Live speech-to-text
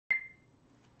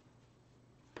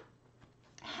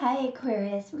Hi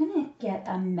Aquarius, we're going to get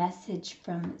a message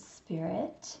from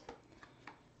Spirit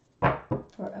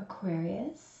for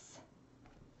Aquarius.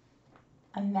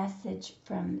 A message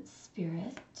from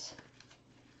Spirit.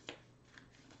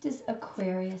 What does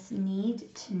Aquarius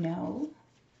need to know?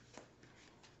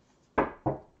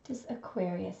 Does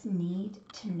Aquarius need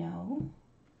to know?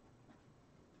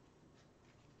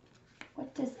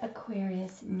 What does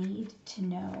Aquarius need to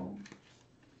know?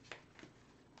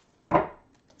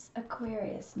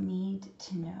 Aquarius need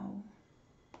to know?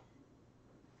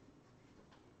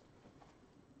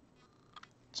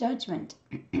 Judgment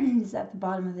is at the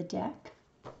bottom of the deck.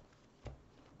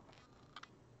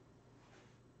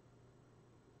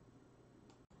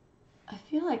 I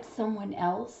feel like someone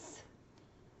else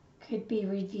could be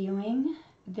reviewing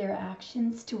their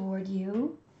actions toward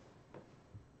you.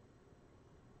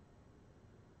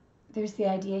 There's the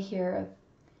idea here of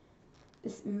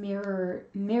this mirror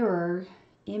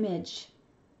image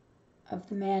of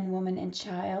the man, woman, and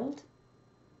child.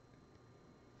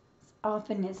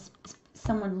 Often is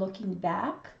someone looking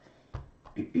back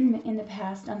in the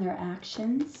past on their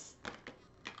actions.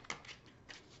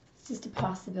 It's just a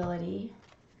possibility.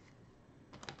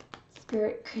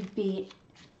 Spirit could be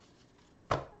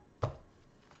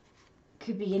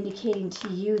indicating to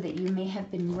you that you may have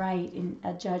been right in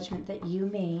a judgment that you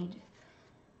made,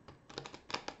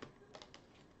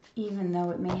 even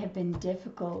though it may have been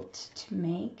difficult to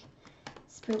make.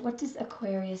 Spirit, what does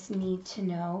Aquarius need to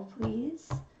know, please?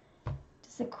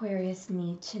 Does Aquarius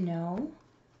need to know?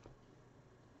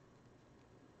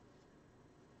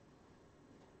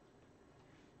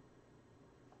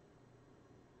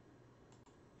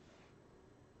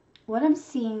 What I'm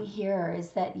seeing here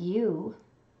is that you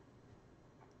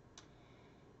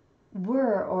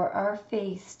were or are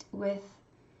faced with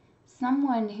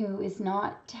someone who is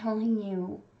not telling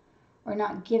you or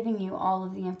not giving you all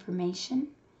of the information.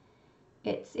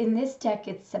 It's in this deck,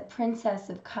 it's a Princess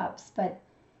of Cups, but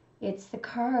it's the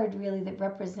card really that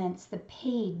represents the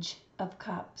Page of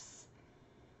Cups.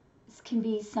 This can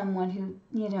be someone who,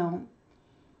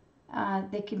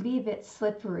 they can be a bit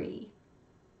slippery.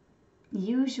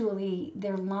 Usually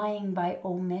they're lying by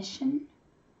omission.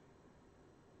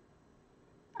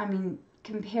 I mean,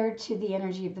 compared to the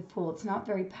energy of the Fool, it's not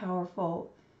very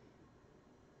powerful.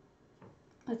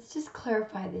 Let's just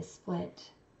clarify this split.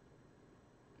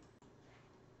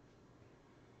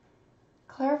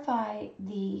 Clarify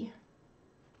the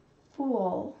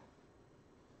Fool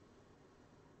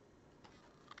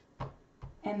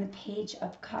and the Page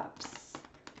of Cups.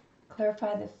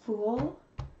 Clarify the Fool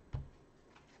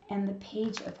and the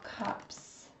Page of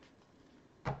Cups.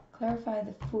 Clarify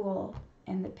the Fool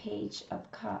and the Page of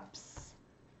Cups.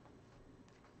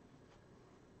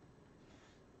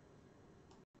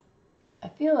 I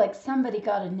feel like somebody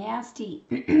got a nasty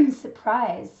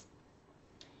surprise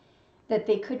that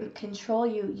they couldn't control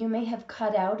you. You may have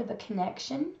cut out of a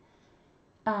connection.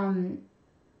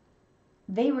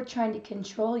 They were trying to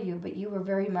control you, but you were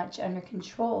very much under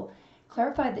control.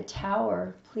 Clarify the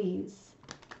Tower, please.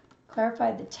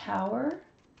 Clarify the Tower.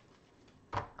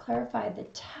 Clarify the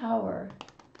Tower.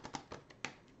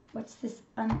 What's this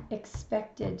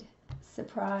unexpected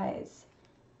surprise?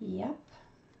 Yep.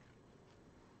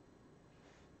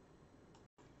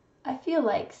 I feel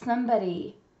like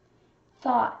somebody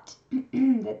thought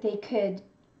that they could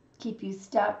keep you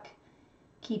stuck,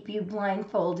 keep you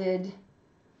blindfolded,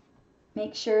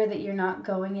 make sure that you're not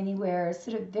going anywhere,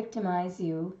 sort of victimize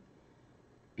you.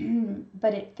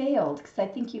 But it failed because I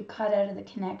think you cut out of the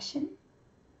connection.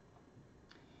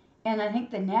 And I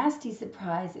think the nasty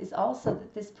surprise is also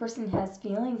that this person has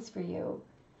feelings for you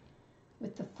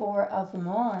with the Four of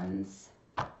Wands.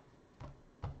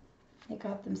 They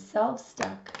got themselves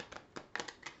stuck.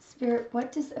 Spirit,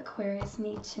 what does Aquarius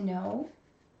need to know?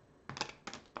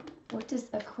 What does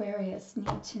Aquarius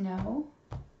need to know?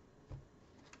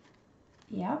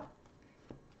 Yep.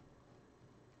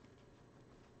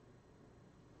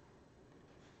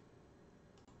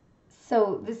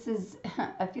 So this is,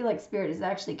 I feel like Spirit is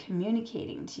actually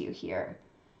communicating to you here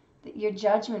that your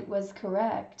judgment was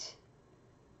correct.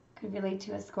 Could relate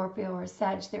to a Scorpio or a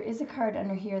Sag. There is a card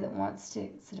under here that wants to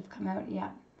sort of come out.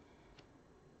 Yeah.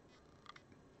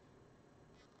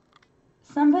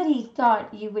 Somebody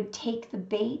thought you would take the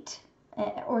bait,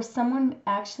 or someone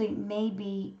actually may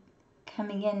be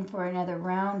coming in for another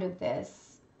round of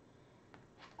this.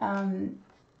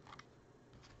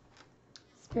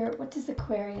 Spirit, what does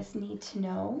Aquarius need to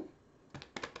know?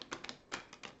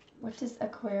 What does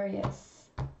Aquarius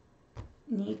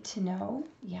need to know?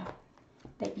 Yeah.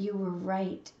 That you were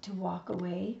right to walk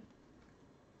away.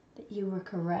 That you were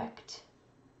correct.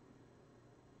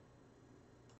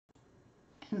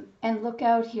 And look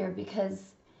out here,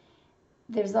 because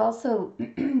there's also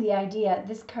the idea,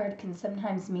 this card can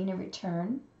sometimes mean a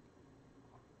return.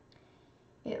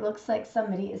 It looks like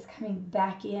somebody is coming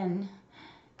back in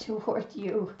toward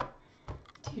you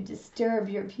to disturb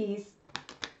your peace.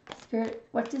 Spirit,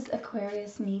 what does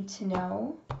Aquarius need to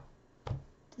know?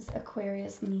 Does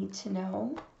Aquarius need to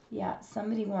know? Yeah,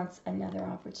 somebody wants another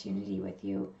opportunity with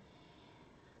you.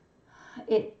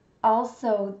 It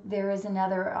also, there is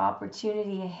another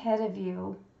opportunity ahead of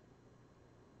you,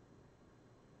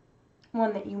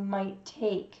 one that you might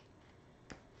take.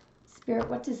 Spirit,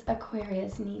 what does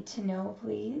Aquarius need to know,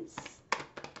 please?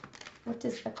 What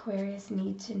does Aquarius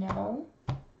need to know?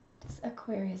 Does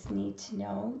Aquarius need to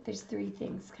know? There's 3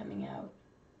 things coming out.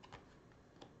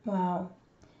 Wow.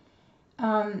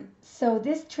 So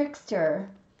this trickster,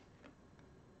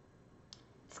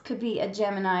 this could be a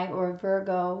Gemini or a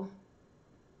Virgo.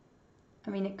 I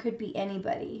mean, it could be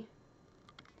anybody.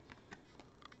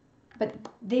 But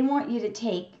they want you to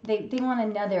take, they want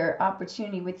another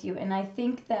opportunity with you. And I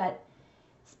think that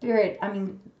Spirit, I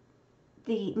mean,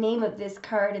 the name of this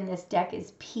card in this deck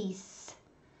is Peace.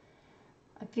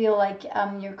 I feel like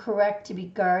you're correct to be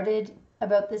guarded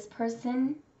about this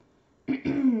person.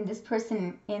 This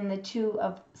person in the 2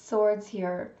 of Swords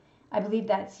here, I believe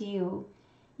that's you.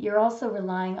 You're also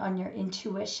relying on your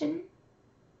intuition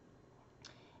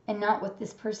and not what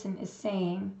this person is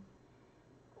saying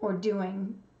or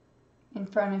doing in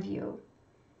front of you.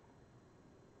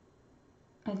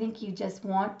 I think you just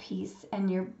want peace,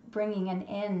 and you're bringing an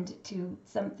end to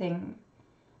something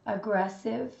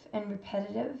aggressive and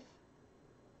repetitive.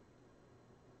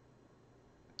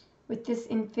 With this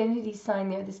infinity sign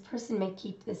there, this person may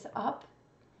keep this up.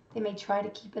 They may try to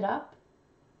keep it up.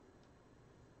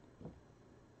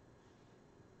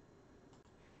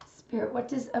 Spirit, what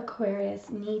does Aquarius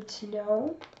need to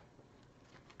know?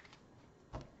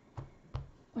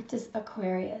 What does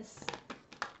Aquarius,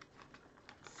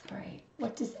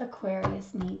 what does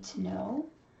Aquarius need to know?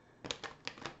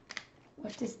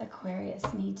 What does Aquarius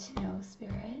need to know,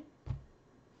 Spirit?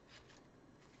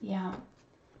 Yeah.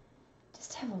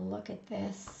 Just have a look at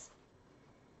this.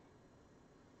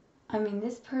 I mean,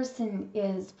 this person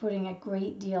is putting a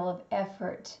great deal of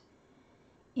effort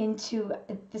into,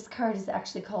 this card is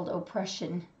actually called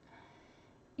oppression,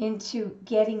 into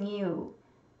getting you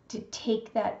to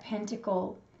take that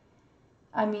pentacle.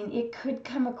 I mean, it could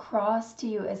come across to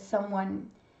you as someone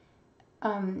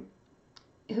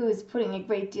who is putting a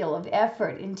great deal of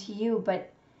effort into you,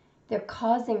 but they're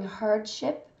causing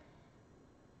hardship.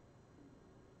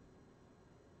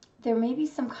 There may be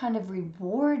some kind of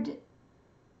reward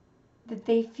that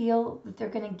they feel that they're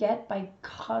going to get by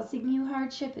causing you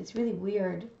hardship. It's really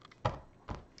weird.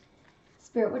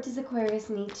 Spirit, what does Aquarius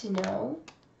need to know?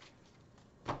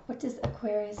 What does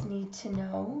Aquarius need to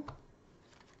know?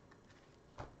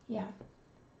 Yeah.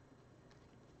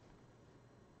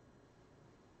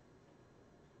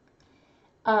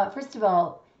 First of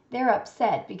all, they're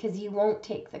upset because you won't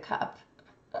take the cup.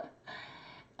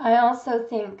 I also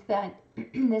think that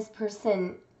this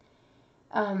person,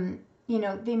 you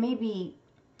know, they may be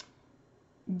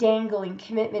dangling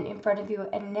commitment in front of you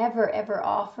and never ever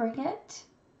offering it.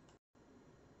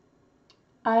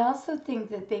 I also think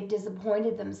that they've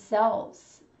disappointed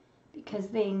themselves because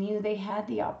they knew they had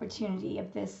the opportunity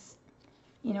of this,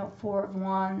 you know, 4 of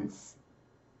Wands,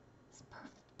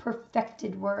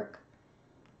 perfected work,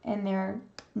 and their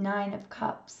 9 of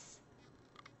Cups.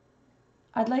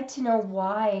 I'd like to know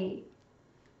why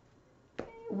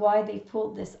they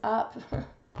pulled this up.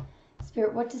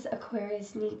 Spirit, what does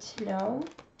Aquarius need to know?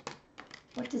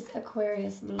 What does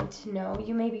Aquarius need to know?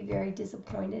 You may be very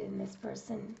disappointed in this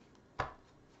person.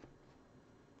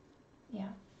 Yeah.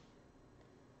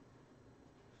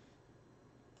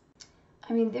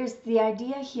 I mean, there's the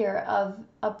idea here of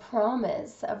a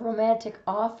promise, a romantic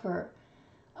offer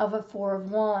of a 4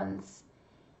 of Wands.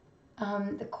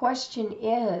 The question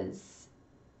is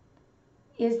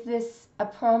this a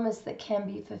promise that can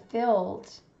be fulfilled?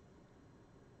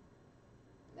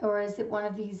 Or is it one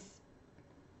of these,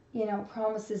 you know,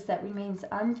 promises that remains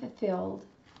unfulfilled?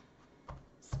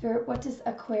 Spirit, what does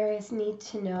Aquarius need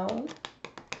to know?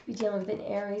 We're dealing with an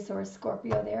Aries or a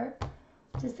Scorpio there.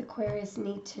 What does Aquarius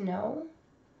need to know?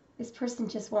 This person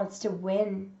just wants to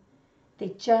win. They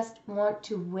just want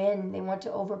to win. They want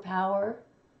to overpower.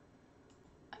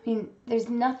 I mean, there's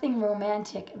nothing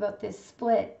romantic about this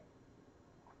split.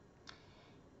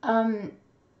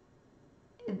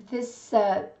 This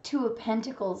 2 of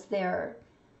Pentacles there,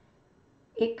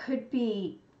 it could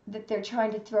be that they're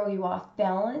trying to throw you off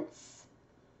balance.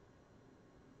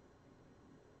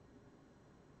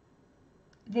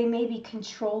 they may be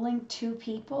controlling two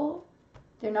people.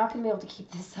 They're not going to be able to keep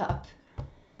this up.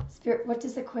 Spirit, what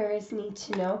does Aquarius need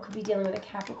to know? Could be dealing with a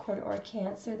Capricorn or a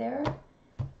Cancer there.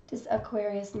 Does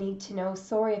Aquarius need to know?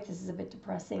 Sorry if this is a bit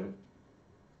depressing.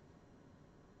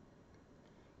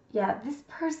 Yeah, this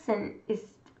person is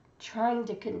trying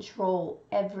to control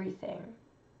everything.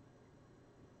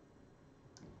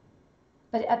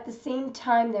 But at the same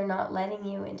time, they're not letting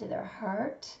you into their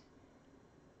heart.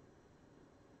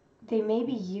 They may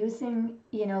be using,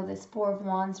 you know, this Four of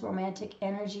Wands romantic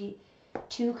energy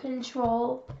to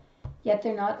control, yet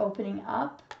they're not opening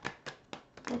up.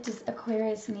 What does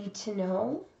Aquarius need to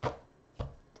know?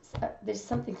 There's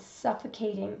something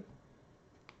suffocating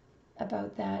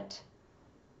about that.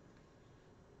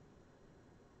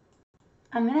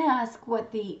 I'm going to ask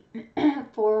what the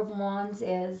Four of Wands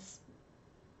is.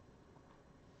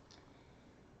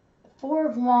 Four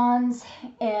of Wands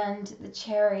and the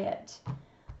Chariot.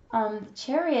 The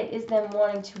Chariot is them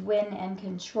wanting to win and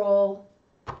control.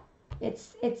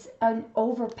 It's an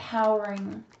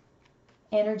overpowering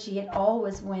energy. It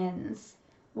always wins.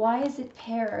 Why is it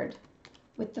paired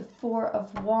with the Four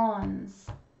of Wands?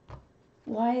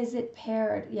 Why is it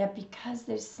paired? Yeah, because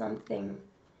there's something.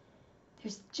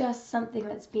 There's just something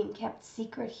that's being kept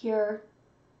secret here.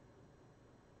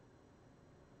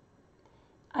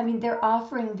 I mean, they're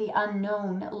offering the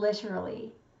unknown,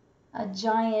 literally. A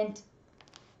giant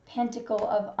pentacle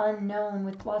of unknown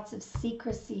with lots of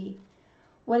secrecy.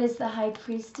 What is the High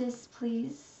Priestess,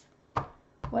 please?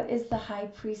 What is the High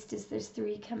Priestess? There's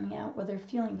three coming out. Well, they're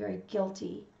feeling very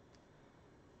guilty.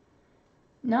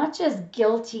 Not just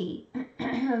guilty,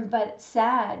 but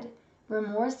sad,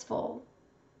 remorseful.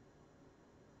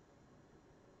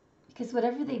 Because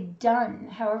whatever they've done,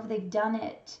 however they've done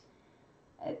it,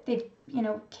 they've, you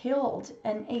know, killed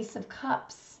an Ace of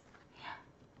Cups.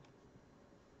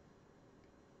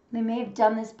 They may have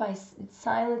done this by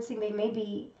silencing.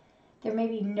 There may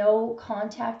be no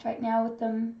contact right now with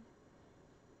them.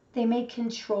 They may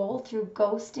control through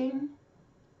ghosting.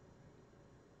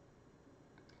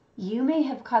 You may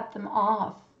have cut them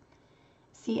off.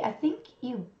 See, I think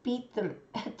you beat them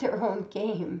at their own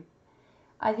game.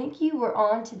 I think you were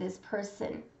on to this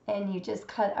person and you just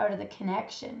cut out of the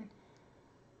connection.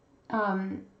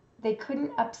 They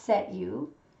couldn't upset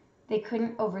you. They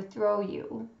couldn't overthrow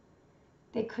you.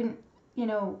 They couldn't, you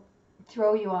know,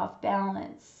 throw you off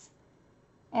balance.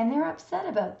 And they're upset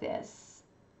about this.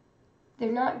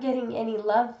 They're not getting any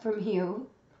love from you.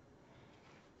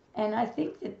 And I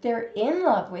think that they're in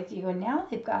love with you, and now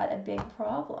they've got a big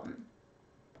problem.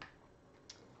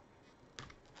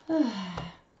 Kind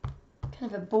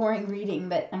of a boring reading,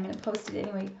 but I'm going to post it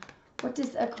anyway. What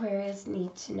does Aquarius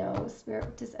need to know? Spirit,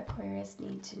 what does Aquarius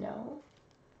need to know?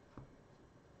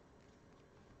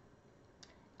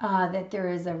 That there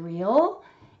is a real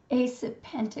Ace of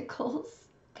Pentacles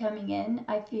coming in,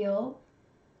 I feel.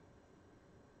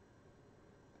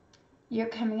 You're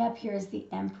coming up here as the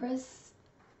Empress.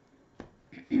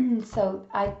 So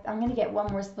I'm going to get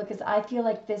one more split because I feel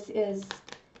like this is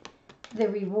the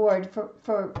reward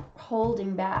for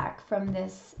holding back from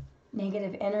this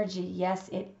negative energy. Yes,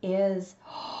 it is.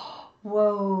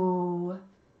 Whoa.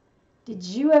 Did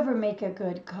you ever make a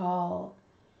good call?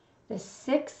 The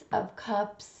Six of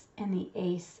Cups and the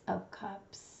Ace of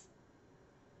Cups.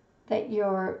 That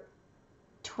your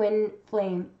twin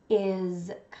flame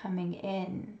is coming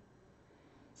in.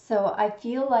 So I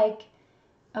feel like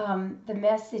the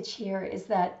message here is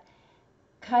that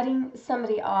cutting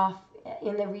somebody off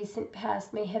in the recent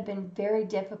past may have been very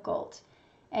difficult,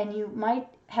 and you might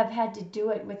have had to do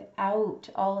it without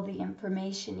all of the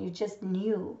information. You just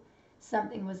knew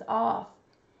something was off.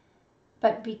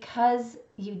 But because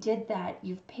you did that,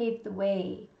 you've paved the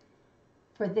way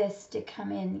for this to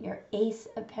come in. Your Ace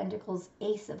of Pentacles,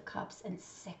 Ace of Cups, and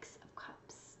Six of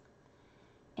Cups.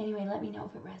 Anyway, let me know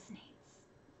if it resonates.